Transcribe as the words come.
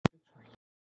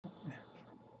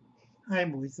Hi,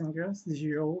 boys and girls. This is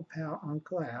your old pal,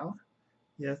 Uncle Al.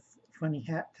 Yes, funny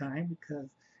hat time because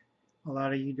a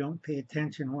lot of you don't pay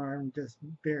attention when I'm just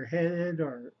bareheaded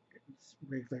or it's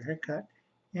regular haircut.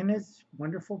 And it's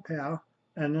wonderful pal,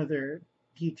 another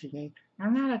teaching aid.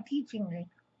 I'm not a teaching aid.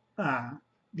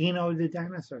 Dino the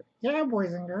dinosaur. Yeah,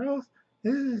 boys and girls.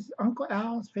 This is Uncle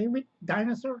Al's favorite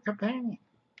dinosaur companion.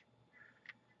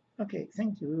 Okay,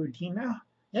 thank you, Dino.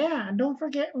 Yeah, and don't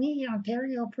forget me,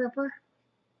 Ontario Prepper.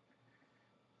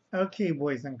 Okay,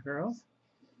 boys and girls.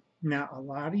 Now, a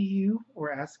lot of you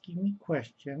were asking me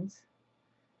questions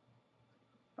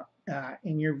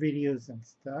in your videos and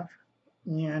stuff.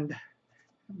 And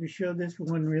I'm going to show this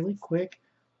one really quick.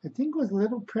 I think it was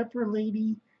Little Prepper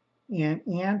Lady and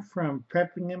Ann from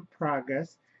Prepping in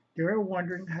Progress. They were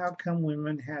wondering how come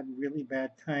women had really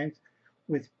bad times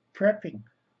with prepping.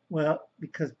 Well,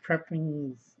 because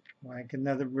prepping is like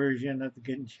another version of the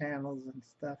good channels and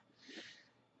stuff.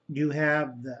 You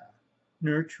have the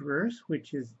nurturers,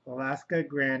 which is Alaska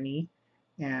Granny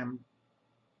and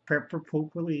Prepper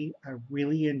Populi. I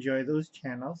really enjoy those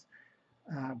channels.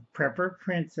 Prepper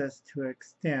Princess to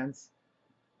extents.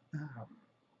 Um,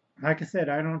 like I said,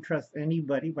 I don't trust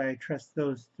anybody, but I trust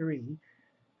those three.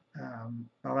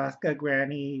 Alaska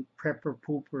Granny, Prepper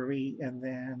Poopery, and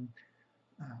then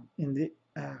in the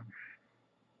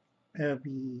it'll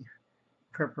be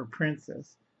Prepper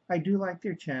Princess. I do like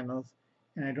their channels,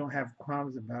 and I don't have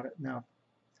qualms about it. Now,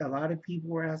 a lot of people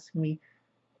were asking me,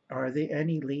 are there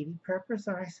any lady preppers?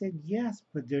 And I said yes,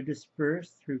 but they're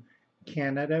dispersed through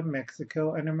Canada,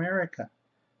 Mexico, and America.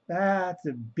 That's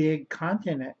a big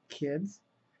continent, kids.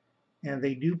 And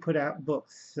they do put out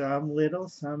books, some little,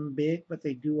 some big, but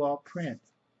they do all print.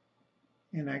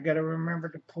 And I got to remember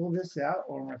to pull this out,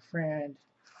 or my friend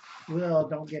Will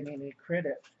don't get any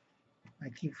credit. I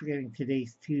keep forgetting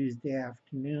today's Tuesday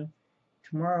afternoon.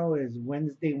 Tomorrow is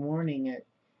Wednesday morning at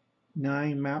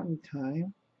 9 Mountain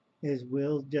Time. Is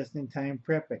Will's just in time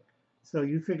prepping. So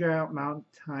you figure out Mountain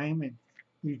Time and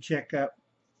you check out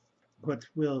what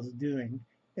Will's doing.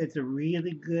 It's a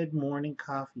really good morning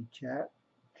coffee chat.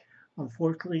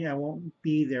 Unfortunately, I won't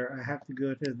be there. I have to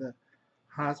go to the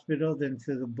hospital, then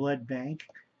to the blood bank.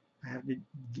 I have to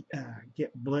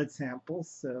get blood samples.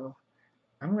 So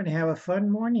I'm going to have a fun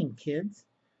morning, kids.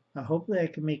 Hopefully, I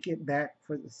can make it back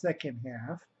for the second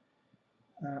half.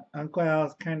 Uncle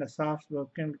Al's kind of soft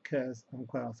spoken because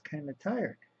Uncle Al's kind of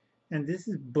tired. And this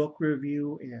is book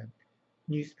review and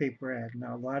newspaper ad.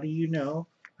 Now, a lot of you know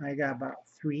I got about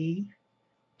 3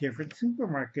 different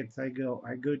supermarkets I go.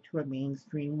 I go to a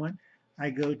mainstream one. I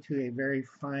go to a very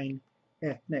fine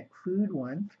ethnic food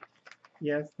one.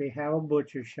 Yes, they have a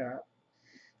butcher shop.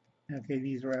 Okay,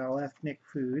 these are all ethnic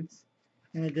foods.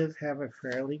 And it does have a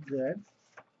fairly good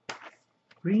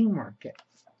green market.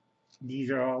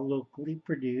 These are all locally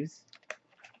produced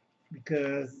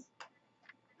because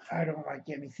I don't like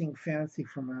anything fancy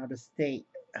from out of state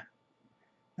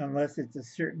unless it's a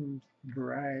certain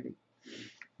variety.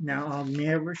 Now I'll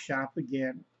never shop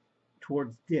again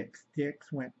towards Dick's.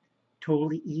 Dick's went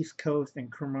totally East Coast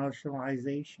and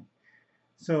commercialization.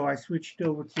 So I switched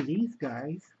over to these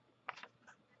guys,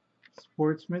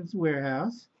 Sportsman's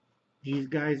Warehouse. These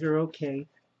guys are okay.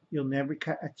 You'll never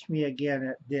catch me again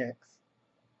at Dick's.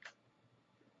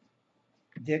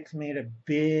 Dick's made a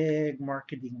big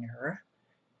marketing error,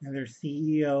 and their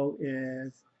CEO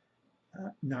is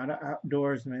not an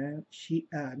outdoorsman.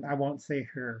 I won't say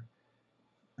her.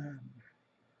 Um,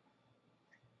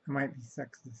 I might be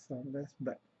sexist on this,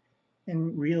 but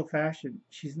in real fashion,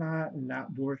 she's not an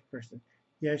outdoors person.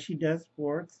 Yeah, she does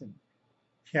sports, and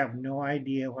she have no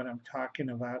idea what I'm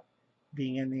talking about,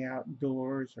 being in the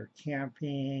outdoors or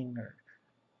camping or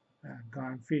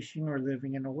gone fishing or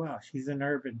living in a well. She's an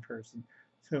urban person.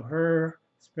 So her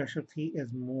specialty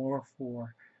is more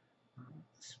for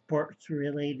sports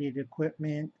related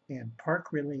equipment and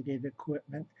park related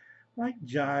equipment like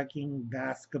jogging,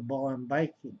 basketball, and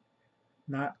biking,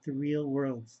 not the real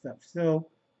world stuff. So,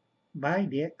 bye,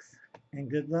 Dix,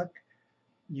 and good luck,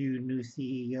 you new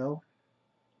CEO,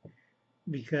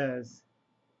 because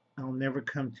I'll never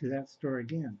come to that store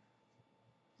again.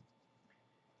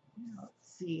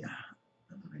 Let's see,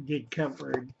 I did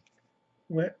cover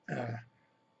what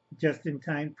just in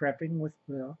time prepping with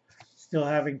Will. Still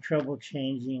having trouble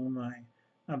changing my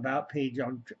about page.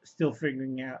 I'm still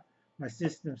figuring out. My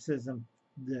system says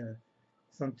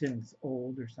something's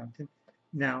old or something.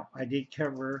 Now I did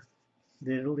cover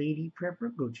Little Lady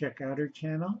Prepper. Go check out her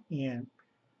channel and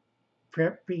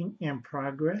Prepping in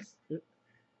Progress.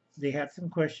 They had some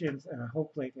questions, and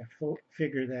hopefully I can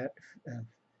figure that.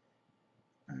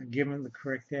 Given the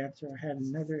correct answer, I had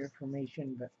another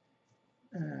information, but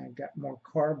Got more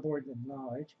cardboard than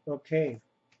knowledge. Okay,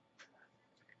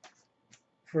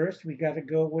 first we got to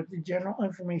go with the general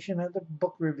information of the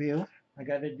book review. I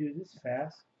got to do this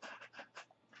fast.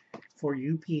 For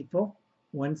You People,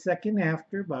 1 Second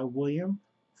After by William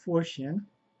Forstchen.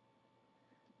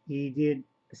 He did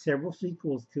several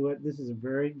sequels to it. This is a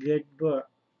very good book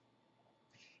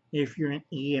if you're an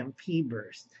EMP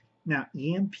burst. Now,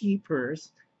 EMP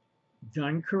burst,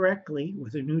 done correctly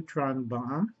with a neutron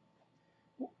bomb,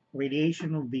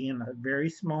 radiation will be in a very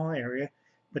small area,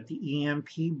 but the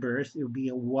EMP burst, it will be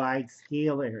a wide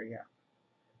scale area.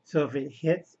 So if it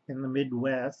hits in the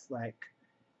Midwest, like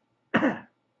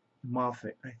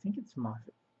Moffat, I think it's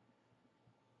Moffat,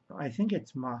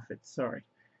 sorry.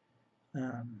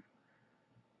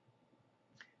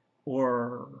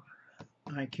 Or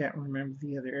I can't remember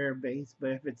the other air base,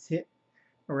 but if it's hit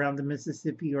around the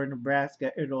Mississippi or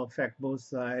Nebraska, it'll affect both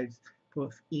sides,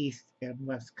 both east and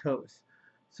west coast.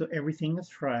 So everything is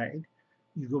fried.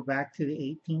 You go back to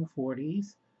the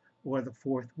 1840s or the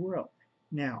Fourth World.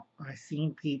 Now, I've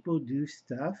seen people do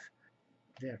stuff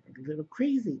that are a little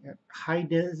crazy. High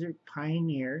Desert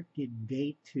Pioneer did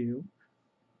day 2.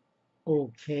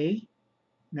 Okay.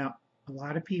 Now, a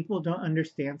lot of people don't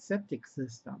understand septic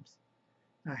systems.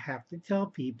 I have to tell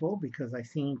people because I've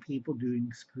seen people doing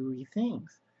screwy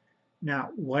things. Now,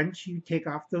 once you take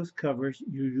off those covers,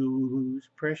 you lose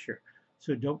pressure.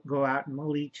 So don't go out in the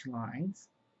leach lines.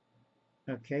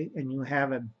 Okay, and you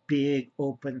have a big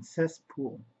open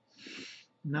cesspool.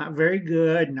 Not very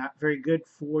good, not very good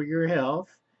for your health.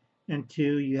 And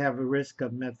 2, you have a risk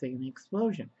of methane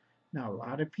explosion. Now, a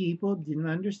lot of people didn't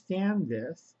understand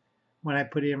this when I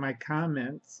put it in my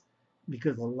comments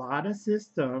because a lot of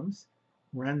systems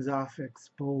runs off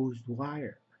exposed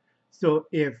wire. So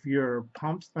if your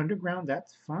pump's underground,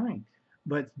 that's fine,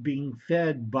 but it's being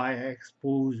fed by an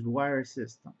exposed wire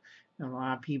system. And a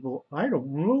lot of people, I don't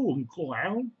know, Uncle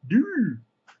Al, do.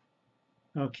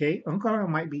 Okay, Uncle Al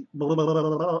might be blah, blah,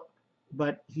 blah, blah,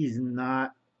 but he's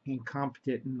not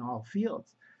incompetent in all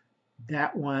fields.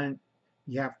 That one,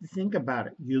 you have to think about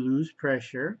it. You lose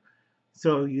pressure,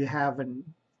 so you have a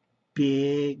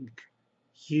big,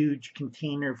 huge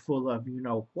container full of you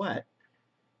know what,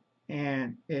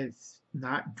 and it's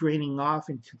not draining off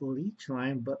into the leach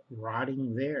line, but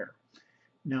rotting there.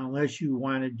 Now, unless you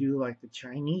want to do like the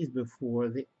Chinese before,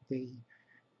 they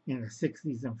in the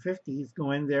 60s and 50s,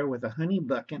 go in there with a honey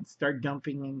bucket and start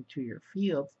dumping into your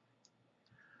fields.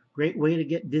 Great way to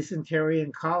get dysentery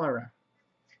and cholera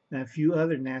and a few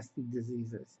other nasty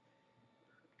diseases.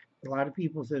 A lot of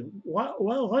people said, well,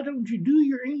 why don't you do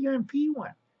your EMP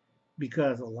one?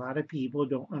 Because a lot of people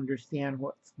don't understand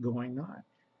what's going on.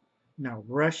 Now,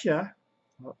 Russia,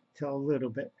 I'll tell a little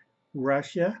bit.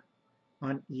 Russia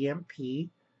on EMP,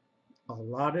 a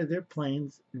lot of their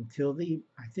planes until the,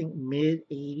 I think, mid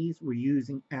 80s were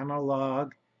using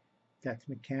analog, that's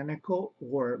mechanical,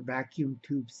 or vacuum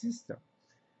tube system.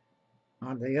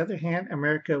 On the other hand,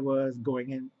 America was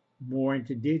going in more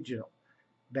into digital.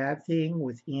 Bad thing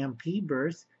with EMP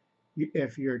bursts,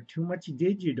 if you're too much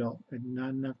digital and not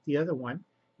enough the other one,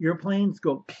 your planes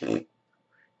go,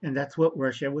 and that's what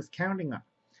Russia was counting on.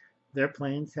 Their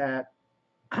planes had,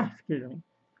 excuse me,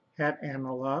 had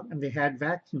analog and they had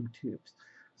vacuum tubes.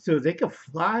 So they could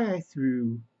fly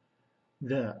through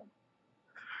the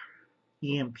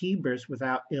EMP burst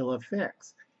without ill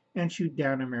effects and shoot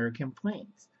down American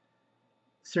planes.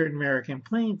 Certain American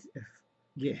planes, if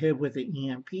get hit with an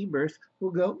EMP burst,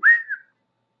 will go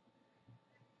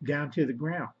down to the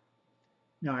ground.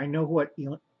 Now I know what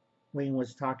Wayne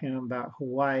was talking about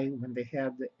Hawaii when they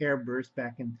had the airburst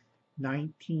back in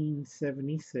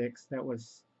 1976. That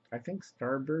was, I think,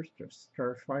 Starburst or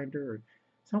Starfinder or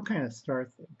some kind of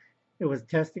star thing. It was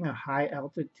testing a high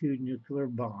altitude nuclear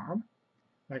bomb,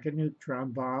 like a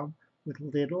neutron bomb, with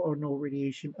little or no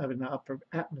radiation of an upper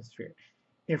atmosphere.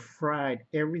 It fried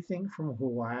everything from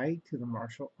Hawaii to the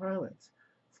Marshall Islands.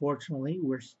 Fortunately,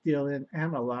 we're still in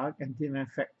analog and didn't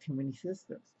affect too many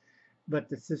systems. But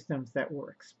the systems that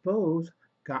were exposed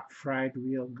got fried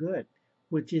real good,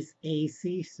 which is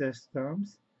AC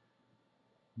systems,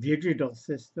 digital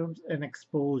systems, and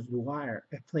exposed wire.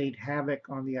 It played havoc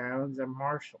on the islands of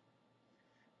Marshall.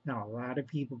 Now, a lot of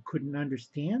people couldn't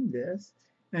understand this,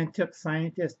 and it took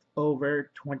scientists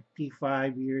over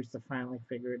 25 years to finally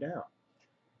figure it out.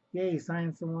 Yay,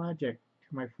 science and logic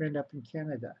to my friend up in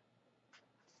Canada.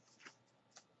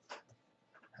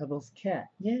 Hubble's cat.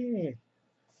 Yay!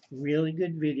 Really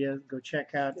good videos. Go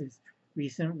check out his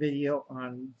recent video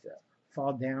on the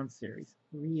Fall Down series.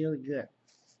 Really good.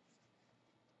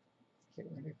 Okay,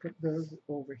 let me put those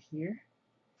over here.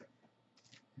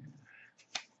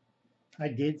 I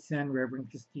did send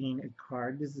Reverend Christine a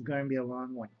card. This is going to be a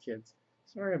long one, kids.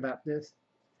 Sorry about this.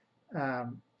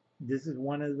 This is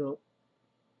one of the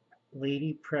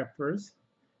lady preppers,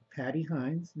 Patty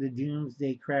Hines, The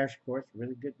Doomsday Crash Course.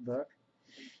 Really good book.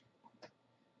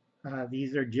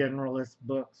 These are generalist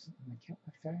books. I can't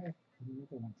find the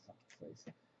other one someplace.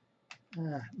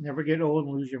 Never get old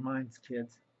and lose your minds,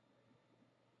 kids.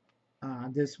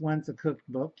 This one's a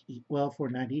cookbook. Eat Well for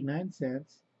 99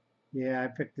 cents. Yeah, I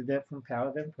picked it up from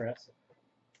Paladin Press.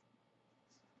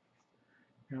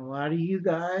 And a lot of you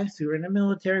guys who are in the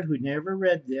military who never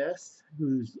read this,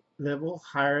 who's level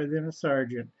higher than a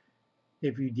sergeant,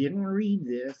 if you didn't read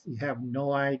this, you have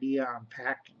no idea on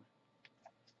packing.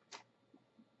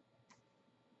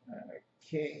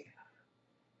 Okay.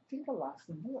 I think I lost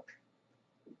the book.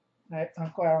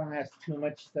 Uncle Alan has too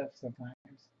much stuff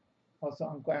sometimes. Also,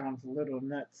 Uncle Alan's a little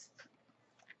nuts.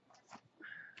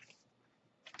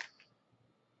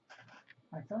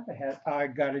 I thought I had. Oh, I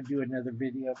got to do another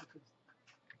video because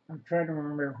I'm trying to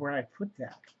remember where I put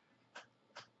that.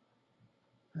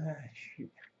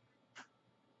 Shoot.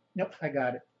 Nope, I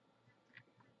got it.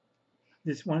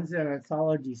 This one's an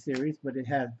anthology series, but it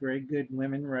has very good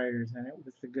women writers in it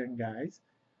with the good guys.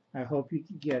 I hope you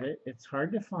can get it. It's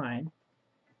hard to find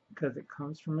because it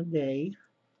comes from a day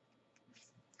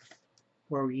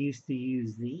where we used to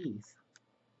use these.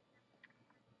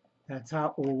 That's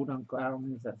how old Uncle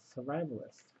Alan is a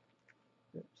survivalist.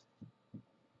 Oops.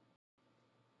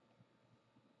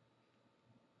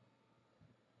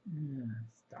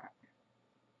 Stop.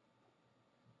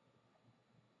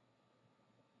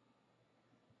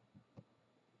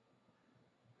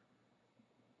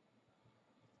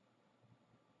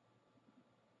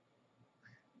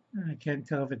 I can't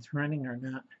tell if it's running or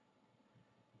not.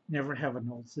 Never have an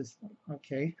old system.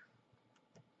 Okay.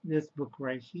 This book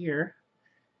right here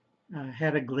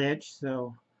had a glitch,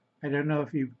 so I don't know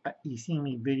if you seen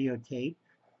me videotape,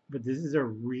 but this is a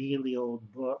really old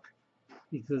book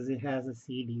because it has a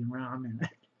CD-ROM in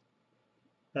it.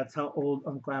 That's how old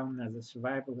Uncle Alan as a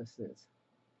survivalist is.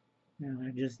 And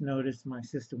I just noticed my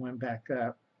sister went back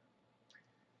up.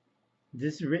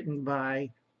 This is written by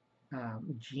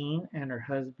Jean and her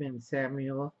husband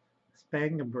Samuel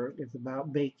Spangenberg. It's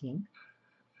about baking.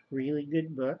 Really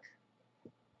good book.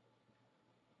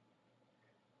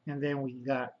 And then we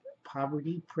got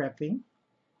Poverty Prepping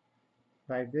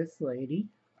by this lady.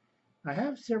 I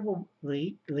have several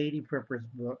lady preppers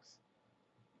books,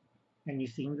 and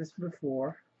you've seen this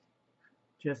before.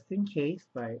 Just in Case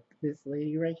by this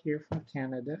lady right here from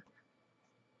Canada.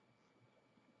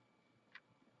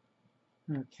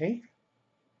 Okay.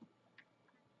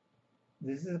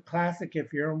 This is a classic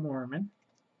if you're a Mormon.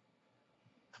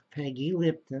 Peggy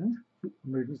Lipton,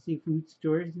 Emergency Food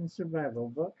Stories and Survival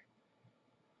book.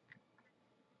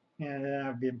 And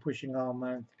I've been pushing all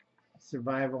month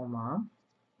Survival Mom.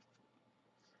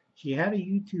 She had a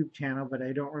YouTube channel, but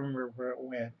I don't remember where it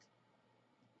went.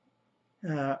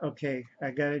 Okay, I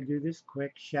gotta do this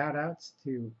quick. Shout outs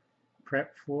to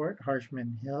Prep Fort,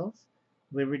 Harshman Hills,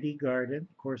 Liberty Garden,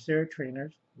 Corsair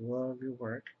Trainers. Love your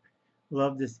work.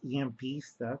 Love this EMP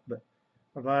stuff, but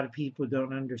a lot of people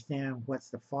don't understand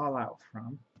what's the fallout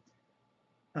from.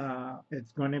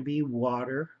 It's going to be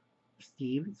water,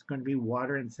 Steve. It's going to be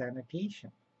water and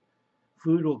sanitation.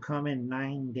 Food will come in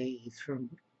 9 days from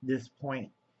this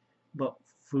point, but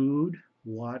food,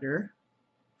 water,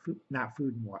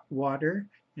 water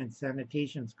and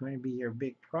sanitation is going to be your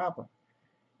big problem.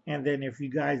 And then if you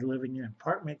guys living in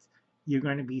apartments, you're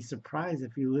going to be surprised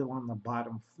if you live on the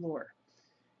bottom floor.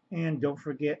 And don't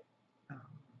forget,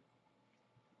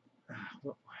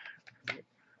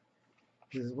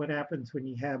 this is what happens when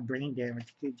you have brain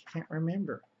damage, kids. You can't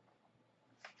remember.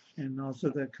 And also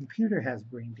the computer has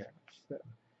brain damage. So,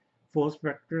 Full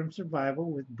Spectrum Survival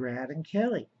with Brad and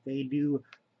Kelly. They do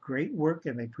great work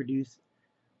and they produce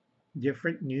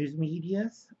different news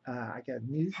medias. I got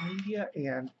news media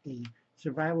and a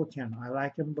survival channel. I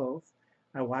like them both.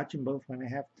 I watch them both when I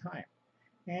have time.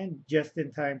 And Just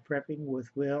in Time Prepping with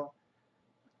Will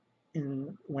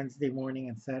in Wednesday morning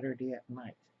and Saturday at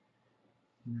night.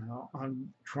 Now,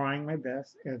 I'm trying my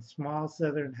best. As Small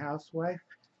Southern Housewife,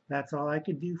 that's all I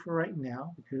could do for right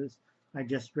now because I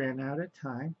just ran out of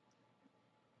time.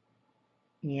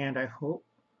 And I hope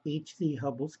H.C.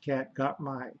 Hubble's cat got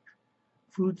my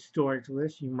food storage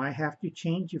list. You might have to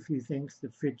change a few things to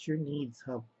fit your needs,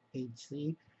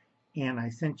 H.C. And I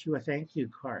sent you a thank you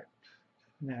card.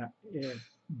 Now, it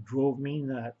drove me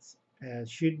nuts.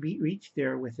 Should be reached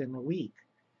there within a week.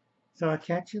 So I'll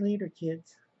catch you later,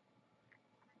 kids.